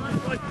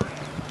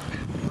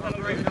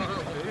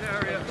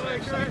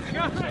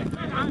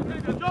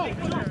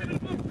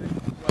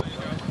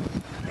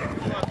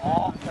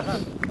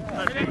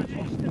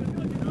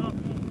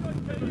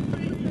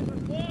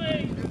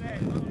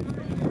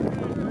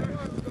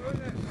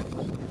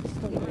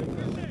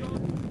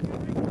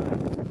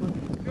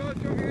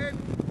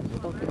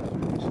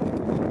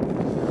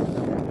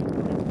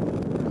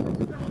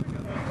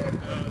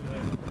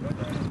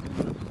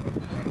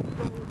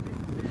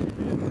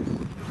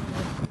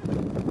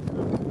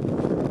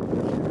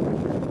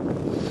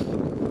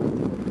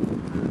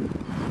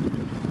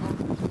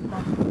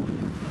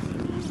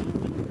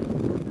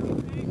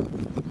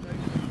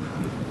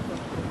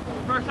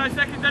 First time,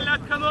 second then,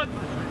 lads, come on.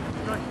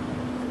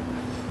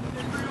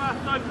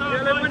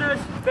 Yellow winners.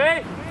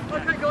 Stay.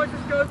 Okay, guys,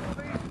 let's go.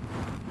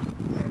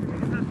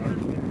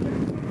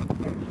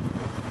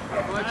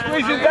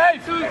 Squeeze it,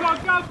 Dave. So we've got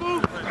a gamble.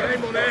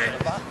 Game on it.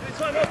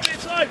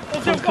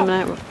 Sun's coming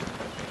out.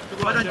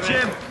 Well done,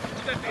 Jim.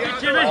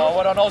 Jimmy. Oh,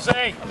 well done,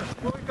 Ozzy.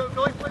 Where we go,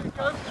 guys? Where you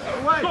go?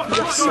 Away.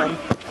 Yes, son.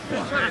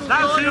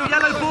 That's the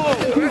yellow ball.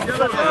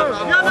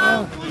 Yellow.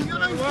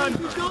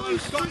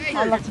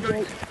 I'll have to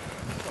drink.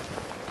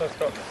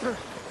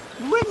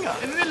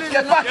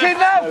 Get back in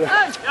now.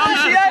 Let's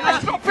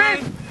drop in.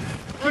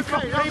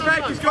 Okay,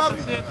 back is gone.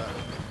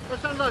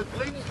 Let's unload,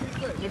 please.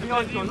 You're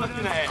behind him,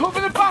 looking at it.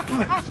 Cover the back,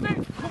 Ashley.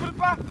 Cover the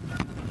back.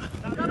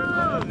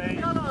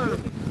 Yellow.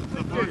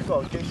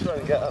 Get straight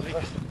and get up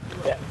first.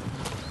 Yeah.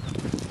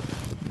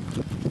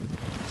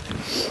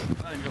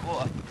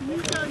 Can you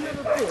get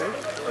another ball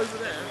over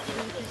there so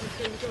you can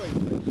see the guy?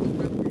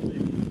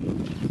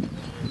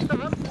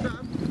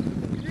 Sam,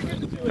 can you get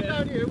the ball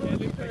down here? We'll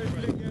keep going.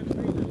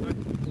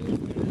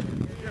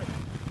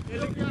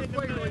 Look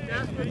halfway right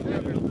now.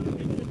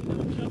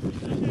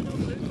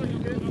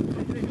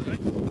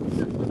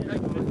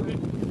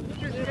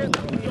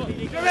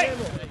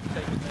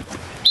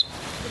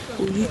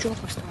 Will you drop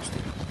us last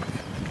time?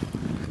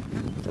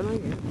 Don't know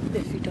yet.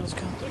 If he does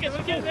come.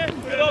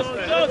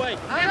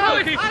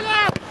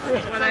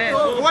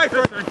 Away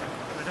from it.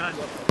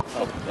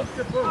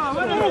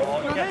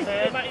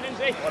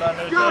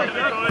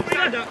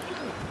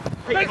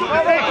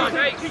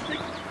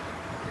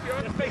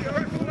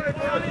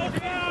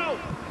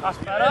 That's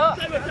better.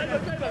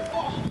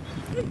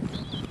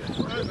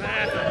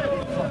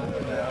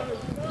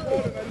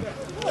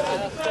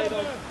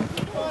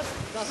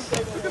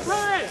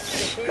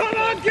 Come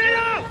on, get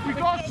up. We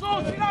got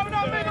sorted out in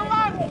our middle,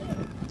 lad.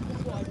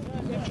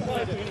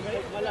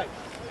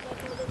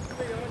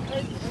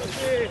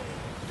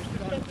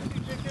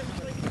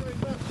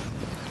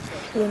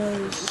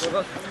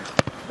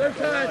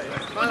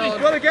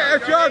 Got to get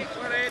out, John.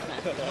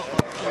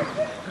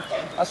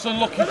 That's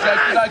unlucky, Jake.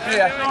 Good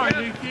idea.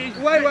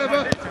 Away,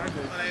 Weber.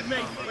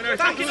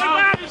 Back in the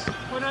bags.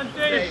 Well done,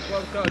 Dave.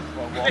 Well done.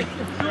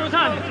 Yours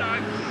hand.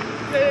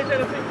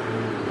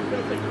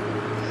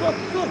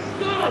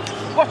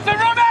 What's the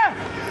runner?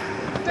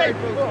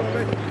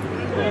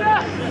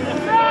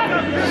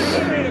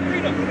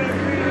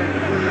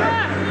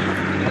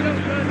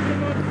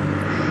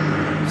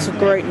 It's a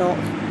great knock.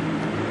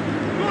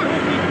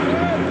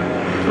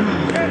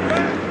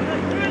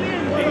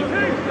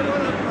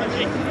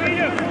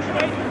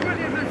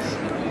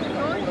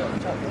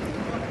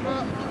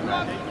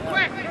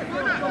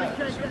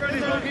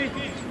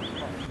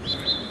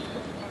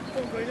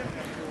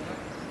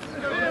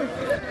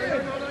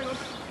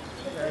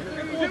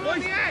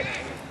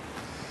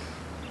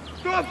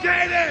 Stop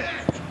getting it!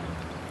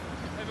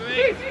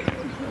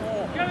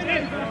 Going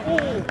in.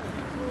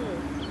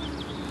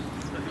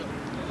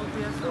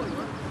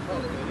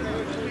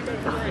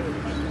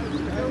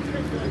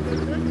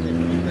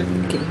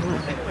 Getting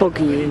like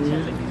boggy in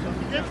there.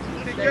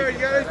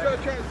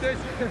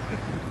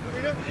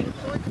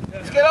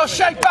 Let's get our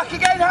shape back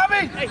again,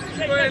 Hammy!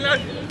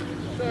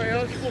 Sorry,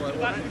 I'll just walk it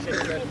back. Let's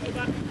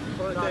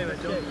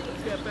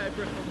get a better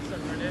grip on the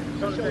centre in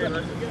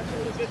here.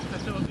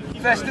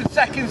 First and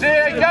seconds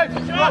here, go!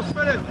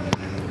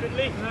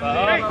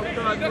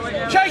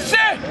 Chase it!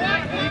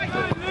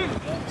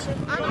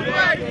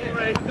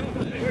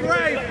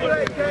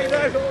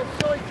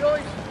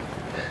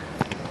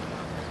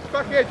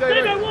 Back here,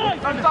 David.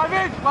 And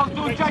David! Well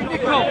done, Jake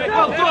Nicol!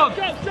 Well done!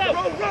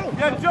 Roll.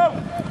 Yeah, Joe!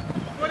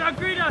 Well done,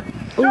 Greener.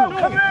 Joe,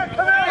 come here!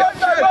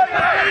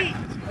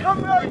 Come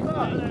here!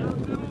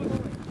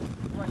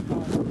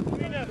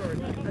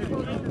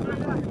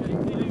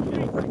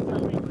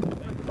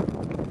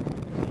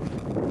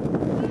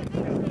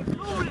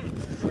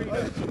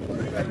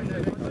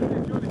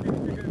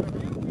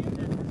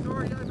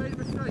 Sorry, I made a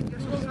mistake.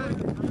 Yes,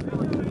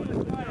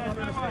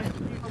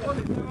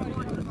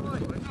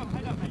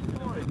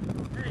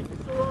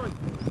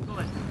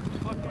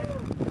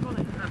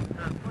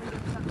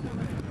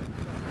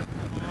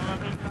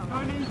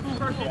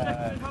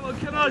 Come on.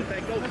 Come on.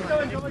 Let's go,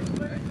 guys.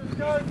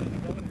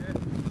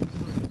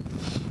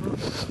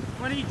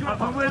 When he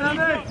drops, when he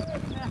drops.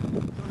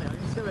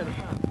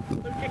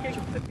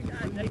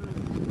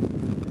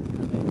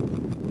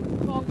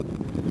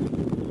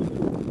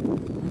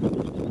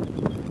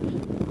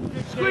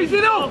 Squeeze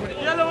it up!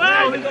 Yellow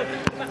out!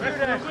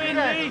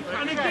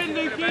 And again,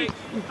 Lukey.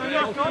 And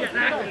left on.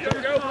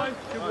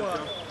 Good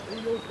work.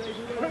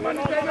 Come on,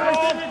 you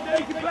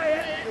can play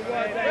it! Pull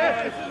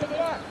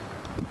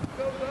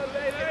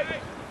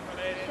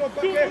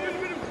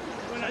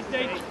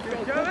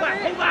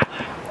back!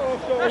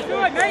 That's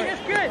right, mate,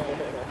 that's good!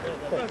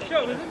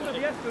 Shot, isn't it?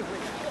 Yes,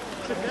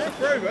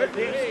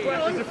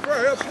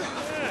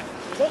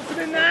 Box him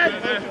in there!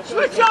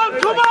 Switch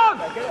on, come on!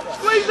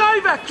 Squeeze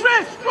over!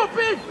 Chris, drop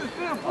in!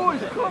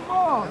 Boys, come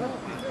on!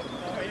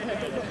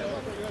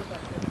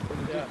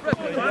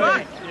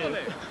 Right.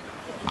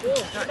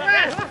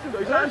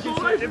 That's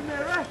all over in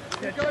there, eh?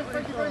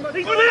 Thank you very much.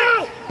 Good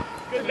now!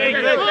 Good,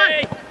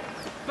 mate.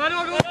 Man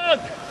on!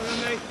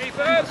 Keep it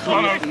up! Go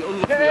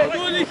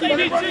on, Lucy! Well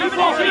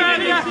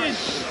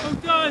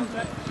done!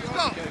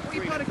 Stop! What are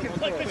you panicking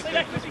for?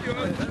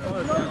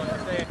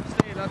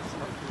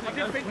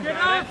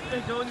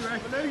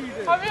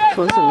 It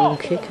was a long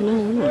kick and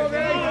all, wasn't it?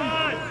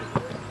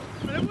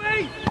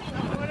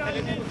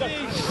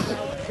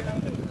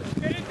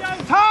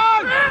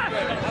 Time!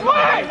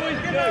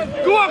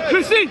 Go on,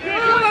 Chrissy!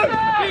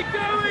 Keep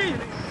going!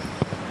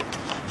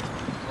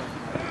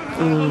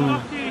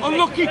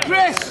 Unlucky,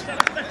 Chris!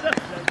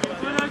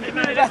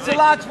 Better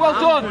lads, well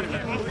done!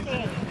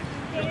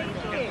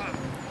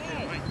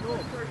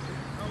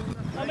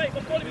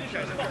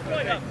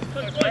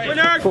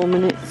 4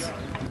 minutes.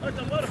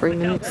 3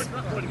 minutes.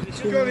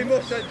 Johnny,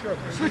 more central.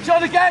 Switch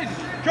on again!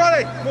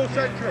 Johnny, more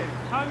central.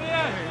 Come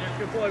here!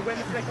 Good boy, win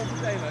the flick off the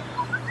day, mate.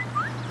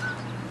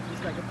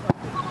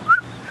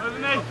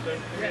 Underneath!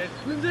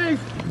 Lindsay!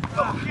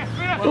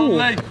 Ooh.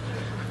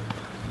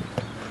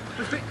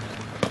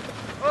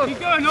 Keep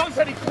going, on!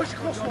 Push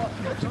across one.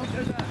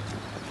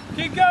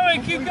 Keep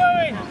going!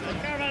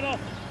 Caravan off!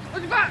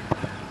 On your back!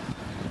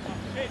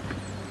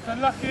 It's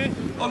unlucky.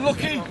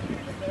 Unlucky!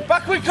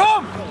 Back we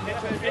come!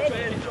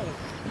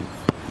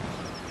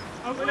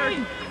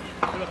 Away!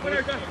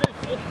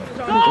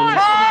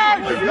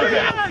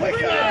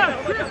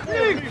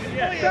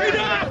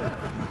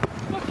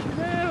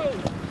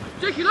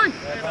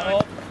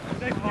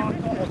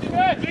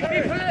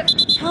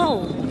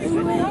 Oh,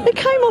 it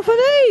came off of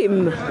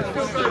him!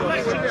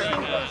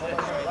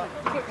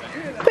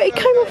 But it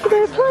came off of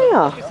their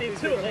player.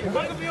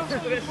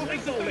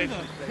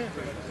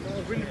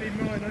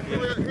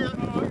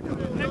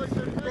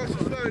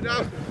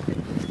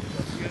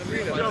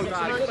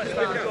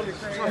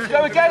 Let's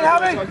go again,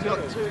 Harry!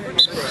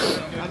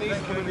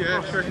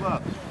 Yeah, sure.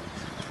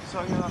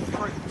 So you're going to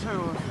have 2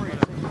 or 3.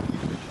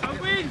 I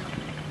win!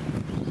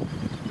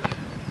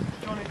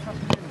 Johnny,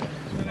 trust me.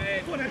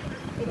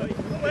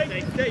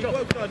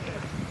 Well done.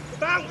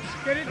 Bounce!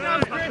 Get it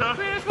down, Chris!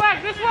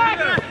 This way!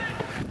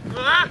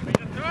 Right!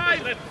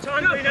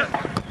 Time, Rena!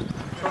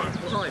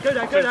 Go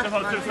there!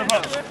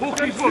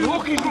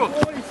 Hawkins run!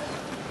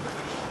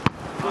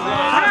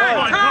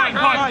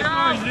 Time!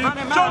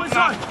 Show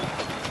inside!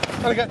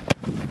 And again.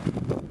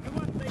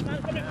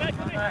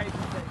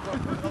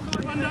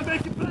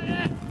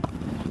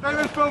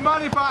 Damon's Bill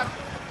Manny back.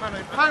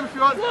 Home if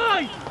you want.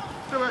 Why?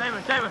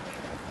 Damon.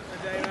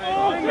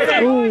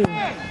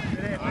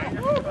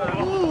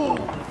 Ooh.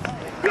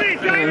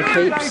 And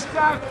keeps.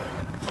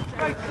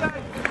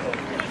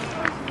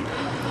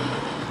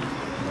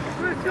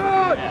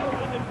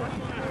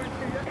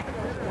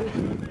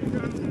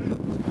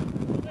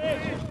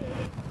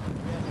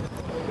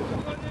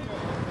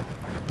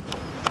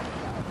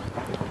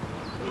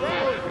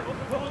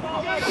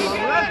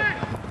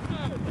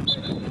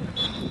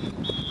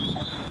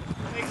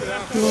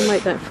 We'll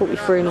make that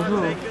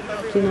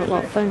 43.5. Do you not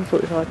like playing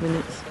 45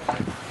 minutes?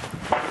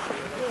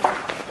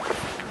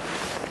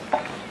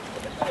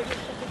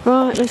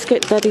 Right, let's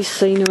get Daddy's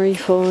scenery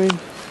for him.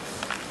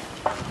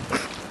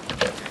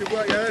 Good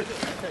work, yeah.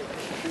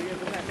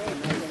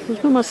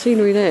 There's not much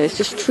scenery there, it's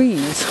just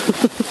trees.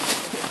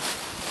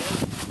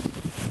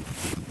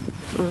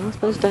 Oh, I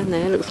suppose down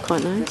there looks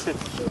quite nice.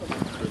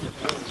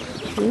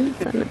 Yeah,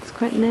 that looks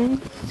quite nice.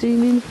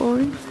 Zoom in for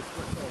him.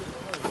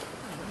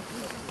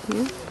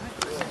 Yeah.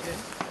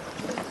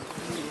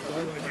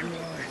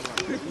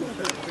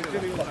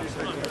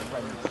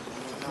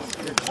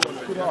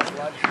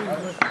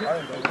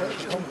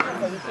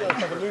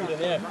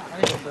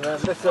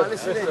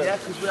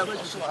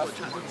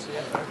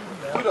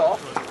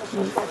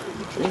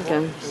 There you go.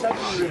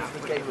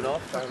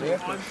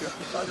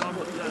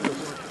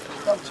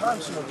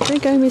 There you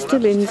go, Mr.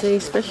 Lindsay,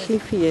 especially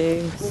for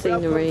you.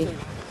 Scenery.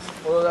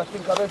 Well, I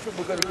don't think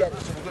we're going to get it,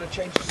 so we're going to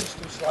change the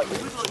system slightly.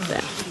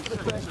 There.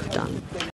 Done.